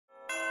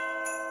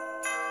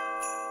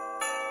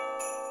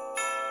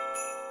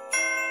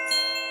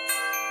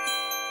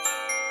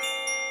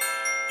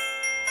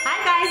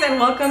guys, and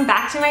welcome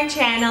back to my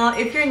channel.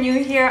 If you're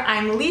new here,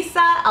 I'm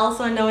Lisa,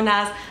 also known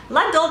as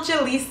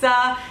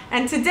ladolcelisa,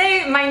 and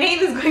today my name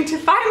is going to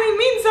finally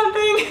mean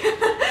something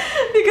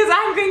because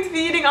I'm going to be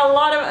eating a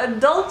lot of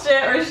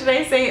dolce, or should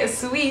I say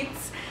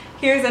sweets.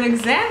 Here's an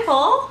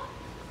example.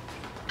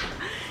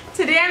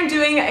 Today I'm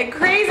doing a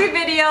crazy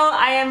video.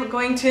 I am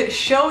going to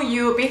show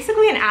you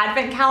basically an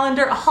advent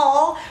calendar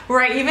haul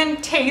where I even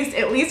taste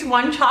at least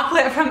one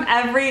chocolate from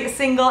every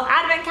single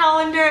advent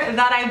calendar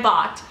that I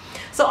bought.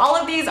 So all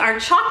of these are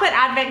chocolate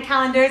advent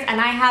calendars,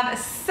 and I have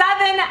 7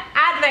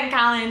 advent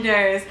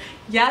calendars.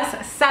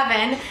 Yes,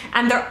 7,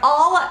 and they're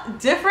all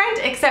different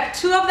except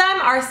 2 of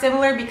them are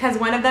similar because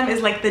one of them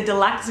is like the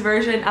deluxe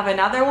version of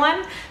another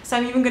one. So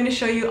I'm even going to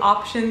show you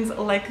options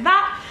like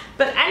that.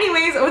 But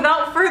anyways,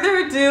 without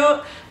further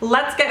ado,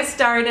 let's get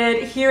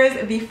started. Here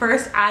is the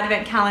first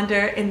advent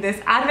calendar in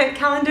this advent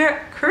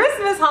calendar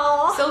Christmas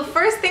haul. So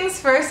first things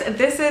first,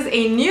 this is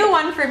a new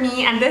one for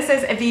me, and this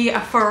is the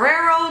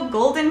Ferrero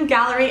Golden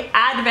Gallery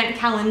Advent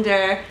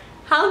Calendar.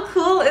 How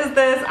cool is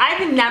this?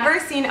 I've never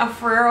seen a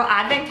Ferrero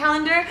advent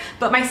calendar,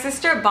 but my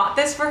sister bought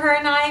this for her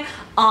and I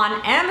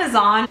on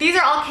Amazon. These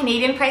are all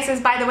Canadian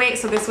prices, by the way,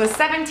 so this was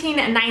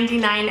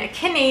 $17.99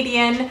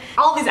 Canadian.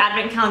 All these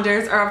advent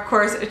calendars are of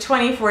course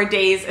 24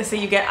 days, so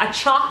you get a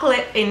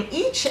chocolate in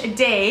each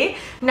day.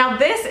 Now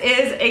this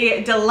is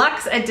a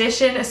deluxe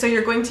edition, so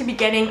you're going to be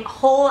getting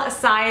whole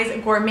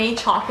size gourmet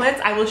chocolates.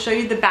 I will show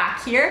you the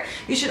back here.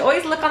 You should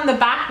always look on the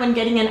back when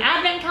getting an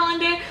advent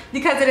calendar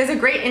because it is a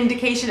great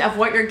indication of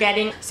what you're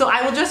getting. So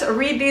I will just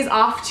read these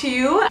off to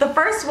you. The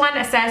first one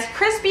says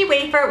crispy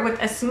wafer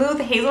with a smooth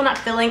hazelnut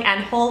filling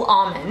and whole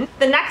almond.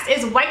 The next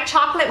is white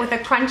chocolate with a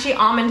crunchy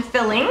almond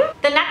filling.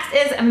 The next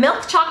is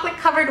milk chocolate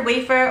covered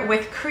wafer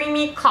with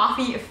creamy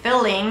coffee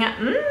filling.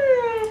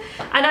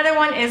 Another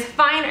one is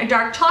fine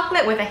dark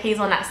chocolate with a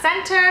hazelnut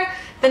center.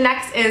 The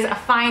next is a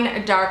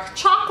fine dark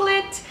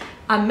chocolate,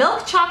 a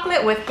milk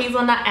chocolate with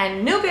hazelnut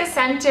and nougat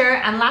center,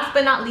 and last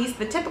but not least,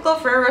 the typical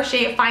Ferrero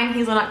Rocher fine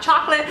hazelnut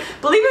chocolate.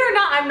 Believe it or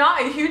not, I'm not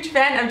a huge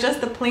fan of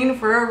just the plain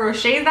Ferrero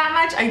Rochers that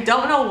much. I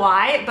don't know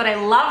why, but I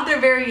love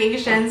their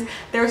variations.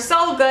 They're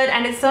so good,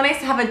 and it's so nice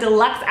to have a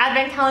deluxe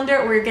advent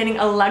calendar where you're getting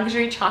a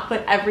luxury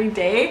chocolate every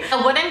day.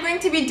 Now, what I'm going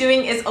to be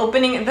doing is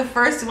opening the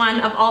first one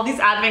of all these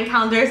advent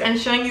calendars and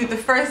showing you the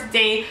first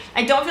day.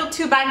 I don't feel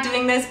too bad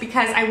doing this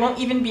because I won't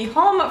even be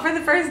home for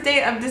the first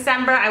day of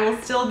December. I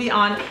will still be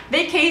on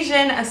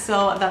vacation,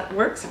 so that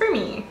works for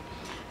me.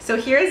 So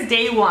here's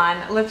day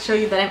 1. Let's show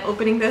you that I'm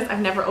opening this.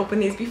 I've never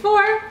opened these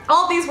before.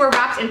 All these were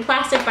wrapped in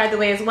plastic, by the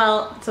way, as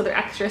well, so they're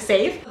extra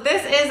safe.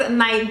 This is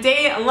my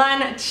day 1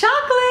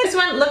 chocolate. This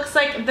one looks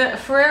like the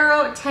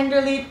Ferrero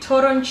Tenderly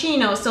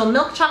Toroncino, so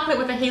milk chocolate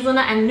with a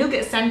hazelnut and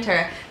nougat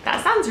center.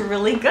 That sounds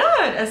really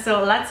good.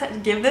 So let's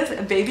give this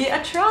baby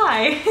a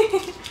try.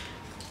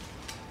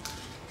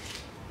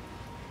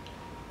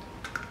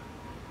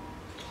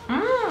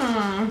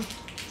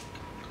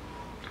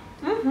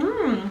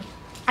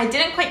 I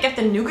didn't quite get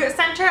the nougat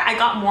center. I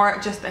got more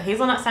just the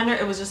hazelnut center.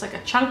 It was just like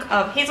a chunk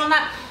of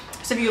hazelnut.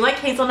 So if you like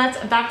hazelnuts,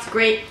 that's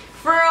great.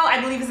 Ferrero, I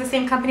believe, is the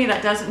same company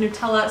that does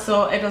Nutella,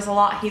 so it was a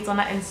lot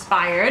hazelnut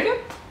inspired.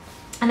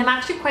 And I'm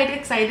actually quite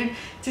excited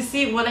to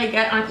see what I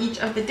get on each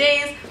of the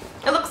days.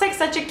 It looks like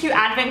such a cute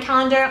advent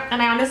calendar,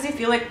 and I honestly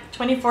feel like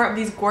 24 of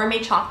these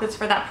gourmet chocolates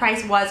for that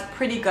price was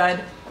pretty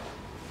good.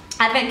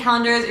 Advent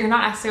calendars, you're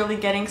not necessarily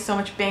getting so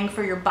much bang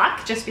for your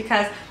buck just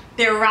because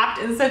they're wrapped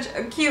in such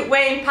a cute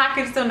way and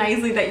packaged so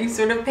nicely that you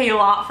sort of pay a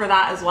lot for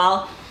that as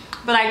well.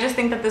 But I just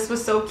think that this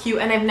was so cute,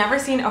 and I've never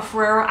seen a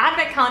Ferrero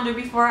advent calendar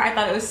before. I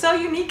thought it was so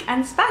unique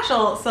and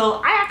special,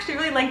 so I actually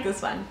really like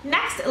this one.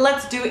 Next,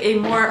 let's do a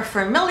more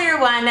familiar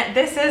one.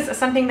 This is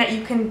something that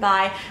you can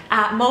buy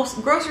at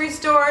most grocery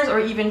stores or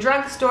even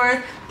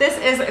drugstores. This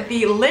is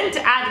the Lindt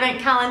Advent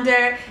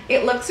Calendar.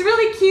 It looks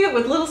really cute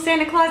with little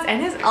Santa Claus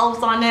and his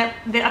elves on it.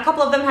 A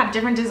couple of them have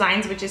different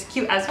designs, which is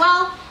cute as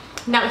well.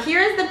 Now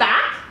here's the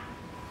back,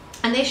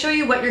 and they show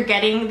you what you're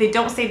getting. They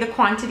don't say the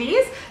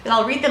quantities, but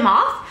I'll read them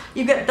off.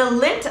 You get the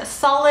Lindt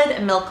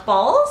solid milk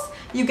balls,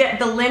 you get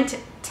the Lindt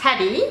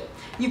Teddy,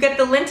 you get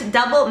the Lindt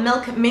double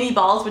milk mini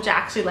balls, which I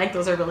actually like,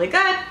 those are really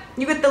good.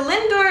 You get the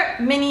Lindor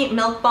mini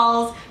milk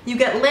balls, you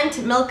get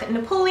Lindt milk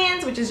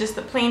Napoleons, which is just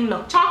the plain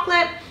milk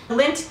chocolate,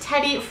 Lindt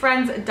Teddy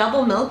Friends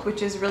double milk,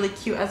 which is really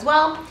cute as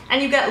well,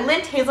 and you get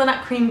Lindt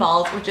hazelnut cream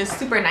balls, which is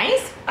super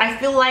nice. I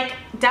feel like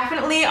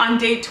definitely on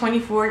day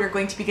 24 you're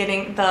going to be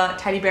getting the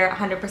teddy bear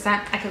 100%.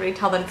 I can already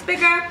tell that it's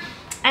bigger,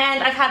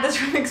 and I've had this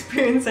from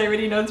experience, so I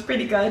already know it's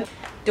pretty good.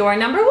 Door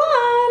number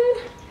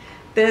 1.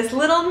 This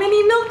little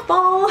mini milk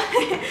ball.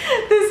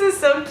 This is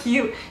so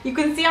cute. You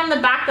can see on the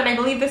back that I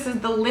believe this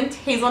is the Lindt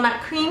hazelnut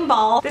cream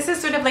ball. This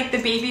is sort of like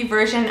the baby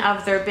version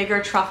of their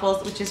bigger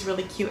truffles, which is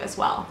really cute as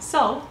well.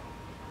 So,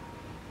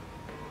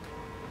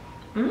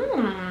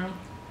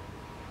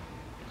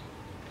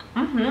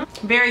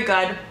 very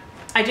good.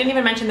 I didn't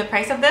even mention the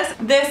price of this.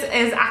 This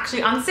is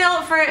actually on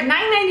sale for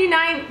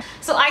 $9.99.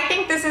 So I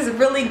think this is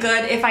really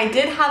good. If I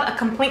did have a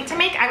complaint to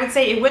make, I would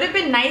say it would have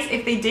been nice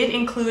if they did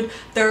include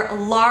their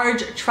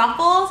large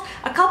truffles.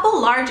 A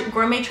couple large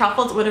gourmet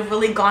truffles would have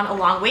really gone a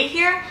long way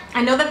here.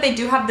 I know that they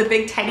do have the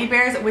big teddy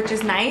bears, which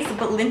is nice,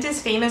 but Lindt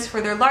is famous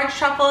for their large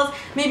truffles,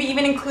 maybe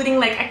even including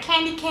like a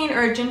candy cane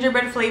or a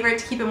gingerbread flavor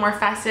to keep it more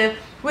festive.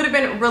 Would have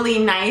been really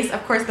nice.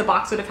 Of course, the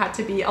box would have had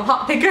to be a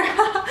lot bigger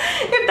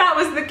if that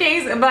was the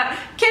case, but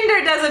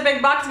Kinder does a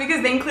big box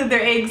because they include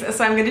their eggs,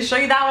 so I'm going to show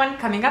you that one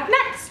coming up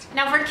next.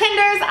 Now for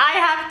Kinders, I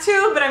have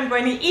two, but I'm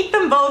going to eat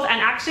them both,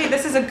 and actually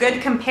this is a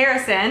good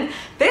comparison.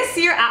 This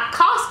year at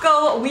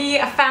Costco, we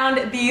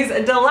found these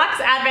deluxe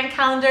advent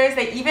calendars.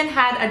 They even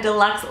had a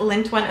deluxe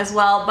Lindt one as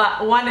well,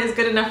 but one is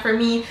good enough for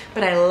me,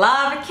 but I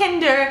love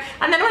Kinder.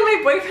 And then when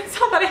my boyfriend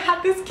saw that I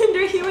had this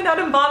Kinder, he went out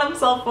and bought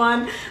himself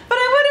one, but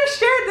I would have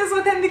shared this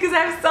with him because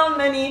I have so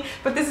many,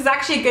 but this is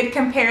actually a good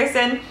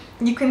comparison.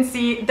 You can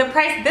see the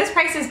price, this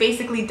price is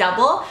basically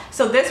double.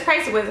 So this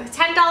price was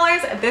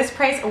 $10, this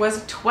price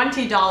was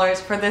 $20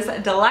 for this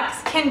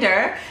deluxe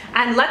Kinder.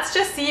 And let's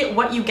just see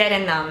what you get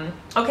in them.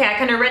 Okay, I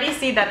can already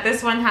see that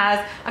this one has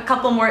a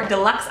couple more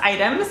deluxe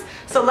items.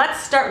 So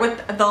let's start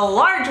with the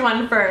large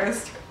one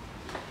first.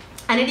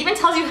 And it even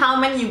tells you how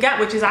many you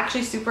get, which is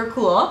actually super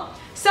cool.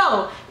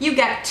 So you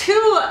get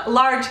 2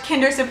 large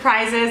Kinder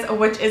Surprises,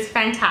 which is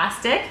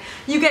fantastic.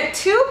 You get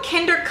 2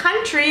 Kinder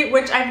Country,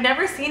 which I've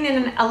never seen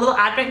in a little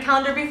advent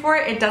calendar before.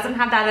 It doesn't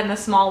have that in the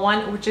small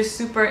one, which is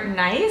super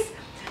nice.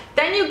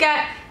 Then you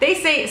get, they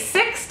say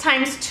 6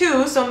 times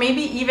 2, so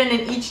maybe even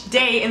in each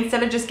day,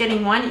 instead of just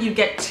getting 1, you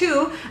get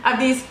 2 of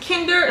these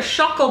Kinder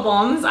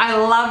Schokobombs. I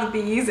love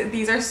these.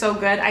 These are so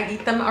good. I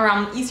eat them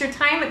around Easter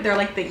time. They're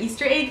like the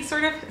Easter egg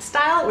sort of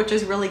style, which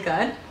is really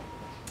good.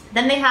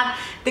 Then they have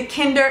the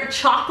Kinder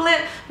Chocolate,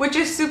 which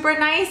is super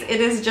nice.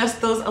 It is just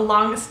those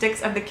long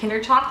sticks of the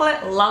Kinder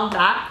Chocolate. Love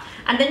that.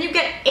 And then you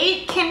get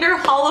 8 Kinder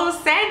Hollow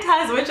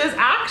Santas, which is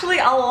actually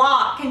a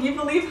lot. Can you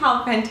believe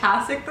how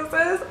fantastic this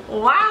is?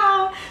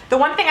 Wow. The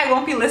one thing I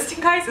won't be listing,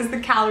 guys, is the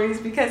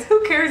calories, because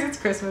who cares? It's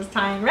Christmas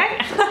time,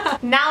 right?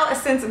 Now,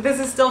 since this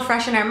is still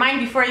fresh in our mind,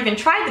 before I even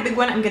try the big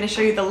one, I'm going to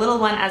show you the little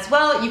one as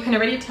well. You can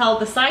already tell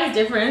the size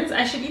difference.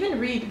 I should even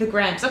read the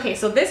grams. Okay,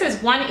 so this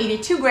is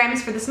 182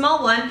 grams for the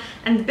small one,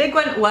 and the big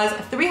one was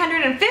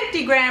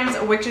 350 grams,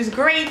 which is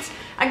great.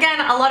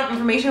 Again, a lot of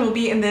information will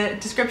be in the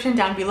description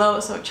down below,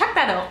 so check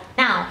that out.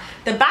 Now,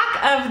 the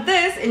back of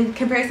this, in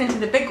comparison to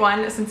the big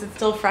one, since it's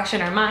still fresh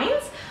in our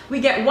minds, we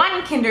get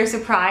 1 Kinder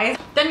Surprise.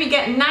 Then we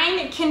get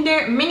 9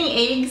 Kinder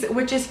Mini Eggs,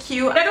 which is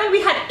cute. That one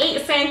we had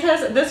 8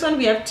 Santas. This one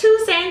we have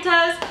 2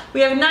 Santas. We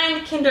have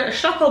 9 Kinder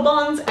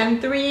Schokobombs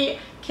and 3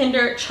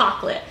 Kinder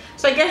Chocolate.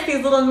 So I guess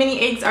these little mini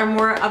eggs are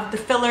more of the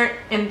filler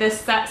in this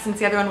set, since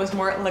the other one was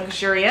more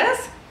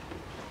luxurious.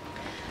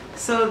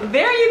 So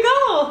there you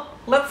go.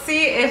 Let's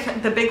see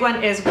if the big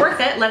one is worth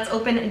it. Let's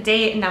open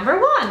day number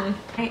 1.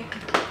 Right,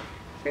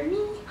 for me.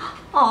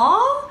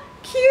 Aww,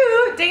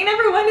 cute. Day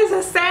number 1 is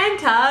a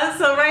Santa.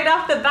 So right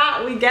off the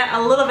bat, we get a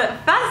little bit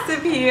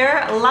festive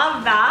here.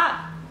 Love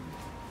that.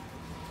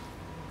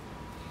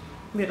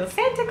 Little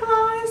Santa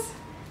Claus.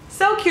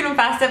 So cute and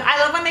festive. I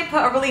love when they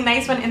put a really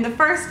nice one in the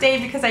first day,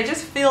 because I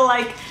just feel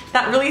like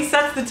that really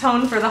sets the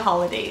tone for the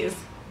holidays.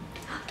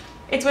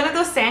 It's one of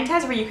those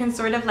Santas where you can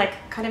sort of like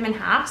cut him in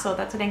half, so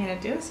that's what I'm gonna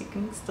do, so you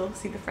can still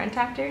see the front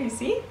actor, you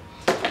see?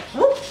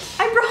 Oh,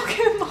 I broke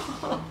him.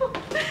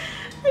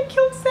 I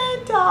killed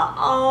Santa.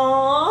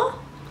 Aww.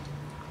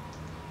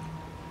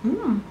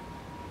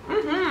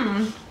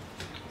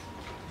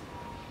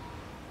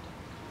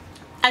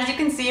 As you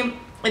can see,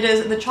 it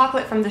is the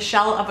chocolate from the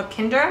shell of a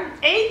Kinder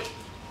egg.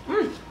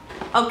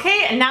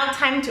 Okay, and now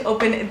time to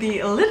open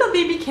the little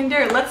baby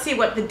Kinder. Let's see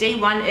what the day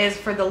 1 is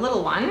for the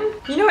little one.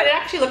 You know what, it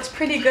actually looks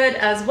pretty good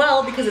as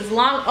well because it's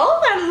long.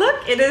 Oh, and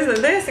look, it is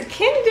this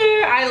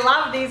Kinder. I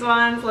love these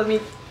ones. Let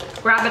me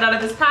grab it out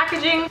of this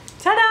packaging.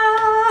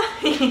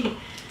 Ta-da!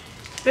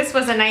 This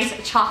was a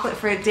nice chocolate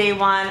for day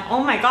 1.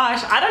 Oh my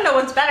gosh, I don't know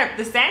what's better,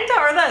 the Santa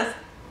or this?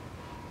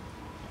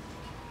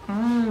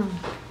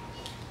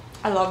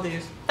 I love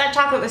these. That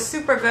chocolate was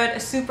super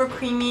good, super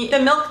creamy. The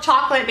milk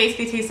chocolate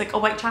basically tastes like a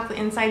white chocolate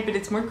inside, but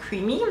it's more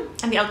creamy.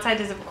 And the outside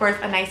is, of course,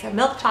 a nice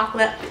milk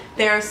chocolate.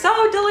 They're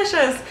so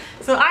delicious.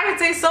 So I would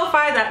say so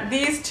far that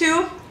these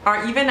two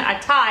are even a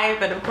tie,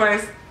 but of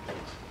course,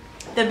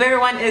 the bigger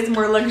one is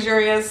more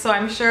luxurious. So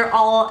I'm sure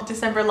all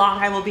December long,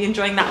 I will be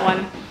enjoying that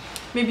one.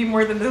 Maybe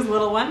more than this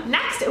little one.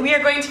 Next, we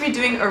are going to be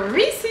doing a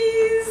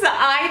Reese's.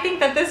 I think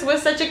that this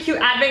was such a cute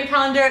advent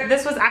calendar.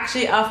 This was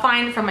actually a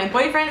find from my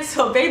boyfriend.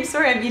 So babe,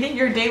 sorry, I'm eating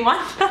your day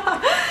 1.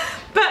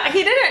 But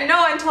he didn't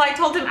know until I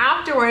told him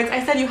afterwards.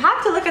 I said, you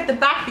have to look at the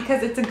back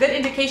because it's a good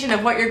indication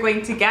of what you're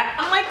going to get.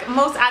 Unlike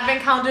most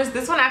advent calendars,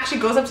 this one actually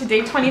goes up to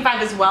day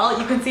 25 as well.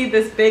 You can see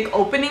this big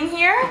opening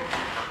here.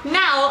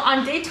 Now,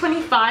 on day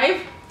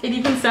 25, it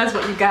even says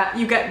what you get.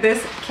 You get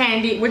this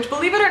candy, which,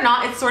 believe it or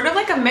not, it's sort of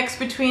like a mix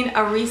between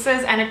a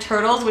Reese's and a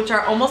Turtles, which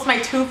are almost my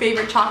two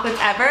favorite chocolates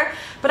ever.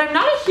 But I'm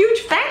not a huge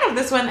fan of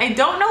this one. I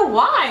don't know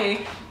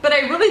why, but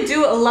I really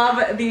do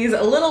love these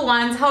little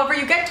ones. However,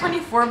 you get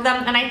 24 of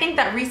them, and I think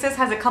that Reese's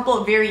has a couple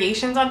of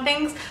variations on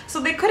things, so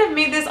they could have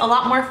made this a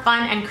lot more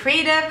fun and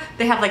creative.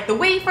 They have like the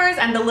wafers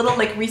and the little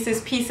like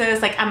Reese's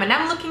Pieces, like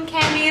M&M looking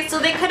candies, so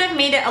they could have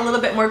made it a little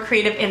bit more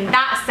creative in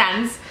that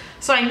sense.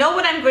 So I know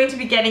what I'm going to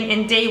be getting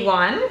in day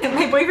one. And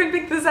my boyfriend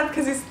picked this up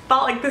because he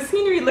thought like the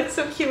scenery looked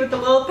so cute with the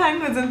little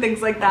penguins and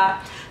things like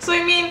that. So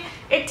I mean,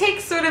 it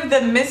takes sort of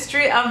the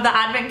mystery of the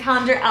advent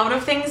calendar out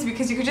of things,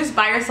 because you could just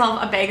buy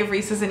yourself a bag of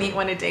Reese's and eat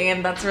one a day,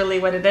 and that's really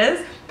what it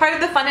is. Part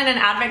of the fun in an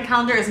advent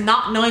calendar is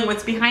not knowing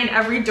what's behind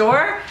every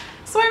door.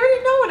 So I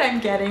already know what I'm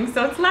getting,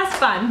 so it's less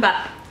fun.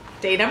 But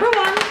day number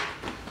one.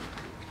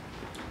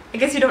 I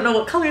guess you don't know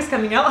what color is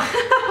coming out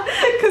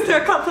because there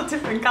are a couple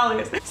different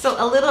colors. So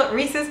a little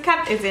Reese's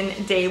cup is in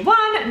day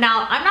one.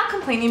 Now, I'm not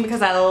complaining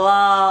because I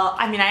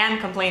am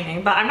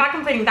complaining, but I'm not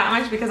complaining that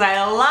much because I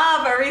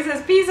love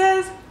Reese's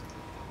Pieces.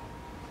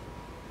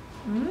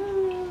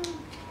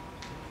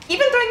 Even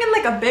throwing in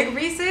like a big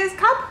Reese's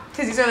cup,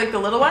 because these are like the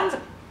little ones,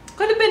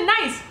 could have been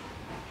nice.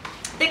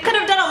 They could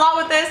have done a lot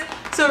with this.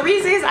 So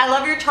Reese's, I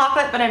love your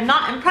chocolate, but I'm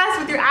not impressed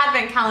with your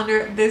advent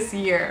calendar this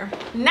year.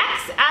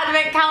 Next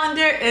advent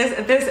calendar is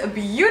this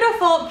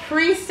beautiful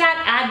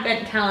Prestat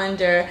Advent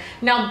Calendar.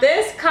 Now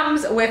this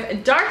comes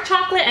with dark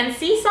chocolate and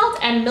sea salt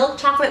and milk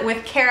chocolate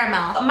with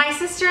caramel. My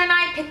sister and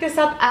I picked this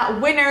up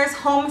at Winners,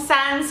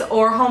 HomeSense,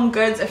 or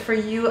HomeGoods for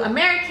you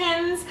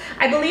Americans.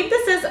 I believe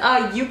this is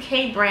a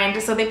UK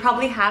brand, so they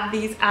probably have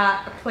these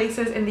at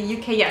places in the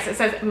UK. Yes, it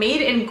says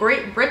made in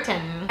Great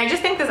Britain. I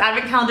just think this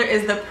advent calendar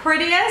is the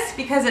prettiest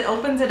because it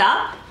opens it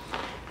up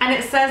and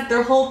it says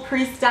their whole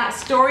Prestat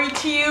story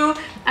to you,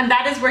 and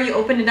that is where you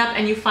open it up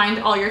and you find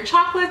all your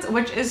chocolates,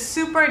 which is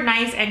super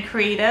nice and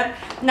creative.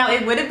 Now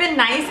it would have been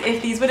nice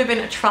if these would have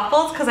been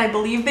truffles, because I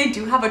believe they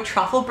do have a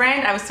truffle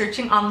brand. I was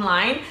searching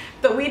online,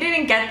 but we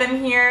didn't get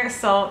them here,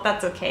 so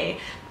that's okay.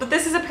 But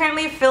this is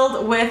apparently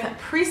filled with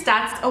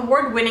Prestat's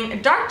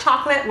award-winning dark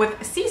chocolate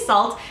with sea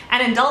salt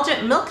and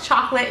indulgent milk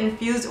chocolate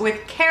infused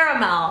with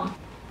caramel.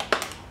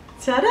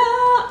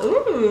 Ta-da!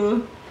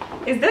 Ooh!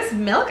 Is this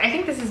milk? I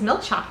think this is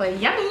milk chocolate.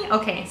 Yummy!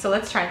 Okay, so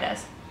let's try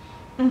this.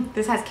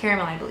 This has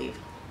caramel, I believe.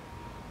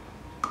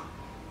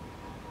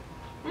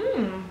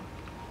 Wow,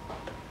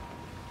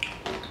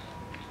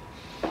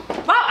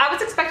 I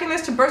was expecting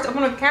this to burst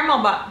open with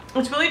caramel, but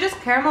it's really just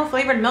caramel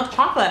flavored milk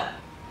chocolate.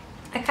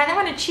 I kind of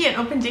want to cheat and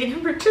open day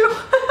number 2.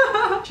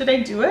 Should I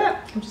do it?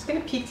 I'm just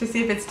gonna peek to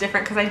see if it's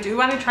different, because I do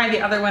want to try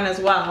the other one as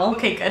well.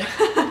 Okay, good.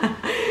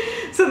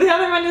 So the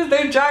other one is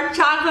their dark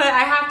chocolate.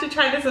 I have to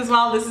try this as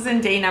well. This is in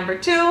day number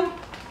 2.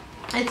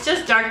 It's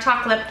just dark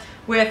chocolate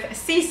with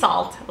sea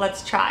salt.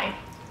 Let's try.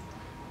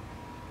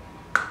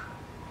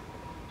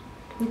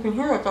 You can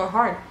hear it, they're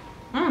hard.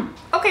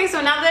 Okay,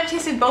 so now that I've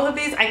tasted both of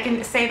these, I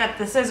can say that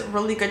this is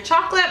really good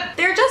chocolate.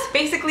 They're just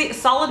basically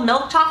solid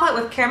milk chocolate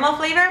with caramel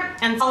flavor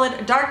and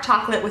solid dark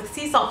chocolate with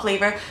sea salt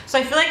flavor. So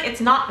I feel like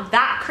it's not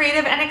that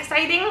creative and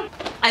exciting.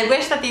 I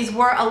wish that these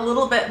were a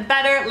little bit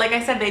better. Like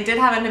I said, they did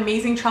have an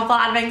amazing truffle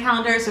advent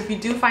calendar, so if you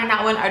do find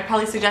that one, I'd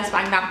probably suggest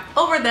buying that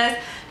over this.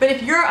 But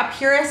if you're a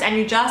purist and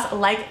you just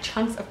like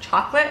chunks of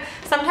chocolate,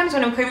 sometimes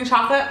when I'm craving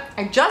chocolate,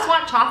 I just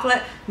want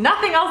chocolate,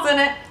 nothing else in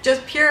it,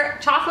 just pure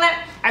chocolate.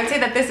 I would say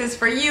that this is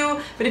for you,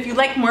 but if you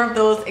like more of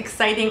those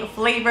exciting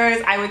flavors,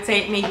 I would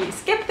say maybe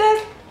skip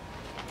this.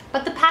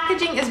 But the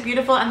packaging is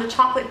beautiful and the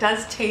chocolate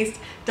does taste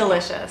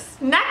delicious.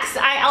 Next,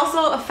 I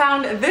also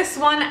found this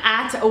one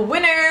at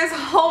Winners,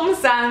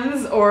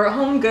 HomeSense, or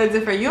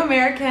HomeGoods for you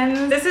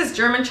Americans. This is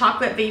German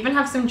chocolate. They even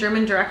have some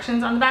German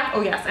directions on the back.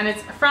 Oh yes, and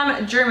it's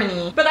from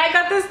Germany. But I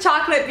got this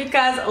chocolate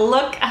because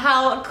look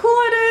how cool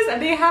it is.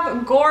 They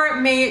have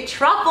gourmet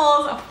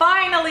truffles.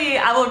 Finally,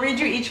 I will read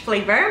you each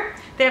flavor.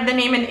 They have the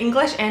name in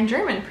English and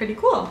German, pretty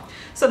cool.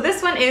 So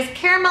this one is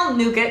caramel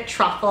nougat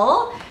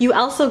truffle. You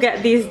also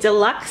get these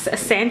deluxe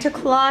Santa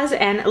Claus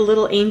and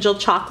little angel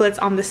chocolates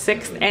on the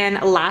 6th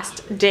and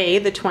last day,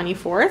 the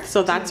 24th.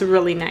 So that's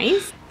really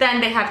nice. Then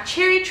they have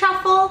cherry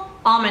truffle,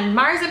 almond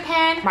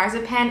marzipan.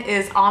 Marzipan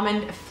is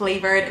almond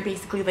flavored,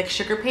 basically like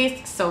sugar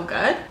paste, so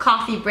good.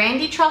 Coffee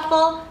brandy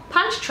truffle,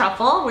 punch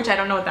truffle, which I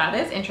don't know what that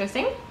is,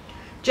 interesting.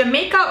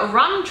 Jamaica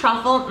rum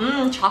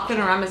truffle, chocolate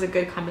and rum is a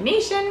good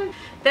combination.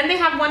 Then they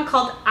have one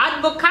called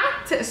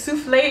Advocat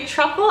Souffle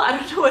Truffle. I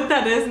don't know what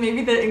that is.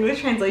 Maybe the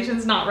English translation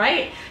is not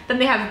right. Then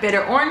they have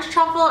bitter orange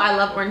truffle. I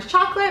love orange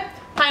chocolate.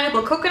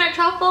 Pineapple coconut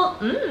truffle.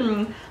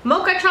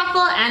 Mocha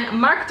truffle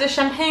and Marc de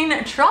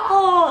Champagne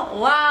truffle.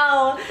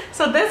 Wow.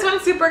 So this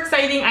one's super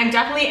exciting. I'm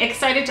definitely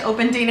excited to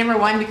open day number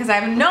 1 because I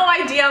have no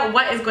idea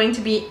what is going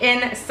to be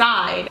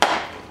inside.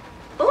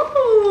 Ooh,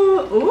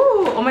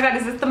 ooh, oh my god,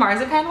 is this the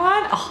marzipan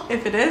one? Oh,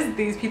 if it is,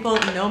 these people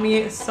know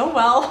me so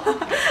well.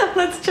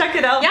 Let's check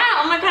it out. Yeah,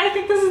 oh my god, I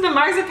think this is the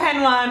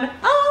marzipan one.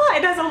 Oh,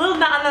 it has a little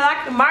nut on the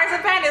back.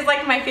 Marzipan is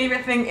like my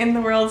favorite thing in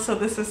the world, so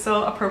this is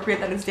so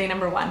appropriate that it's day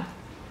number 1.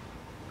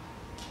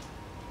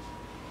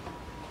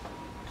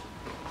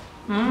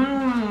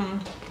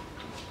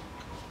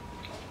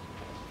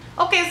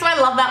 Okay, so I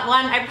love that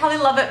one. I probably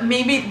love it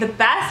maybe the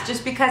best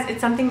just because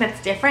it's something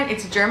that's different.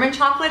 It's German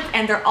chocolates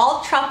and they're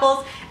all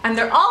truffles and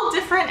they're all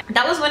different.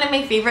 That was one of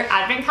my favorite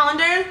advent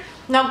calendars.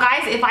 Now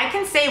guys, if I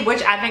can say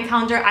which advent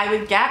calendar I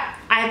would get,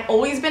 I've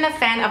always been a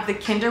fan of the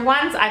Kinder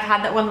ones. I've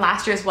had that one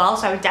last year as well,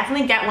 so I would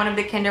definitely get one of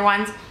the Kinder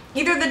ones.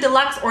 Either the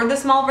deluxe or the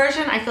small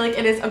version. I feel like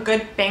it is a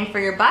good bang for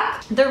your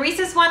buck. The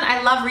Reese's one,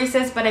 I love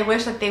Reese's, but I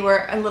wish that they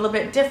were a little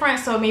bit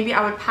different, so maybe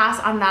I would pass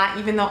on that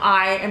even though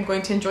I am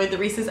going to enjoy the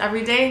Reese's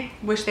every day.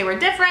 Wish they were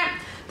different.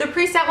 The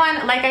Prestat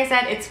one, like I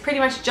said, it's pretty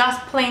much just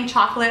plain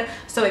chocolate,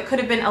 so it could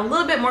have been a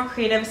little bit more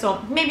creative,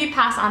 so maybe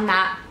pass on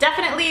that.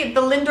 Definitely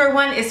the Lindor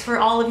one is for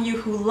all of you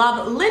who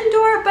love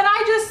Lindor, but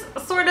I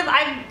just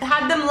I've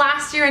had them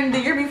last year and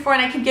the year before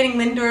and I keep getting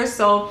Lindor,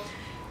 so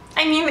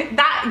I mean,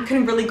 that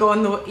can really go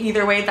in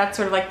either way. That's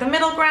sort of like the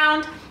middle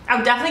ground. I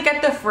would definitely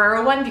get the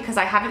Ferrero one because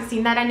I haven't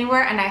seen that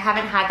anywhere and I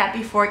haven't had that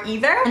before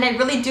either. And I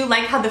really do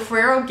like how the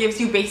Ferrero gives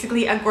you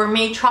basically a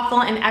gourmet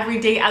truffle in every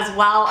day as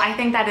well. I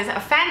think that is a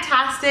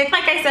fantastic.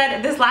 Like I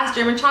said, this last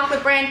German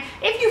chocolate brand,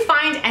 if you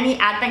find any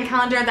advent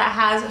calendar that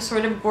has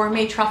sort of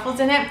gourmet truffles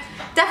in it,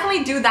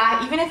 definitely do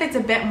that. Even if it's a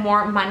bit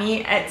more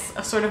money, it's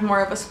a sort of more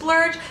of a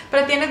splurge,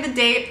 but at the end of the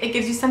day, it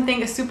gives you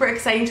something super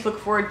exciting to look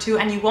forward to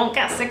and you won't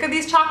get sick of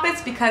these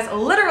chocolates because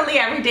literally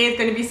every day is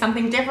going to be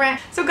something different.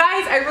 So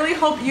guys, I really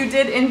hope you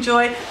did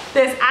enjoy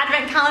this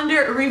advent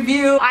calendar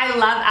review. I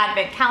love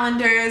advent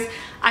calendars.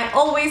 I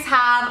always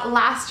have.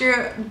 Last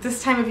year,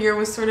 this time of year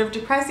was sort of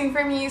depressing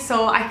for me,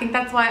 so I think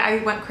that's why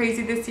I went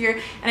crazy this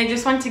year, and I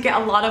just wanted to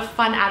get a lot of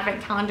fun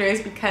advent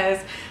calendars because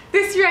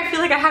this year I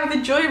feel like I have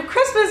the joy of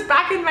Christmas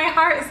back in my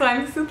heart, so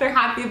I'm super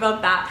happy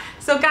about that.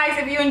 So guys,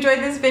 if you enjoyed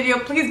this video,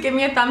 please give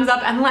me a thumbs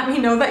up and let me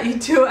know that you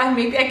do, and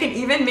maybe I can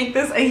even make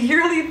this a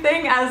yearly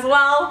thing as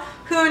well.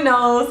 Who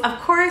knows? Of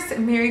course,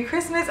 Merry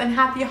Christmas and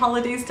Happy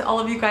Holidays to all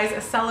of you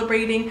guys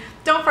celebrating.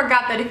 Don't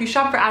forget that if you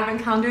shop for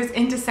advent calendars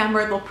in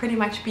December, they'll pretty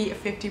much be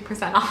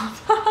 50%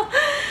 off.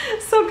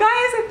 So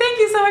guys, thank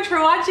you so much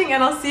for watching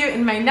and I'll see you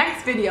in my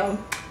next video.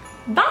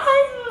 Bye!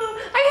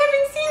 I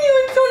haven't seen you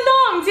in so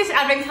long. This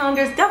advent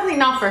calendar is definitely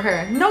not for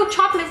her. No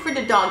chocolate for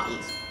the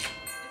doggies.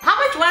 How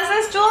much was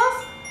this,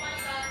 Jules?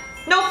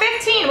 No,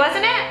 15,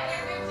 wasn't it?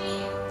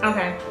 15.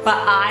 Okay, but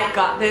I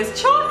got this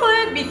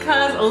chocolate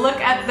because look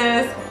at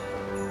this.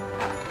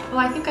 Oh,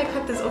 I think I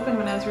cut this open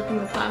when I was ripping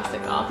the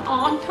plastic off.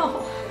 Oh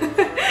no.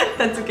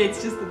 That's okay,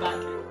 it's just the back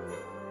end.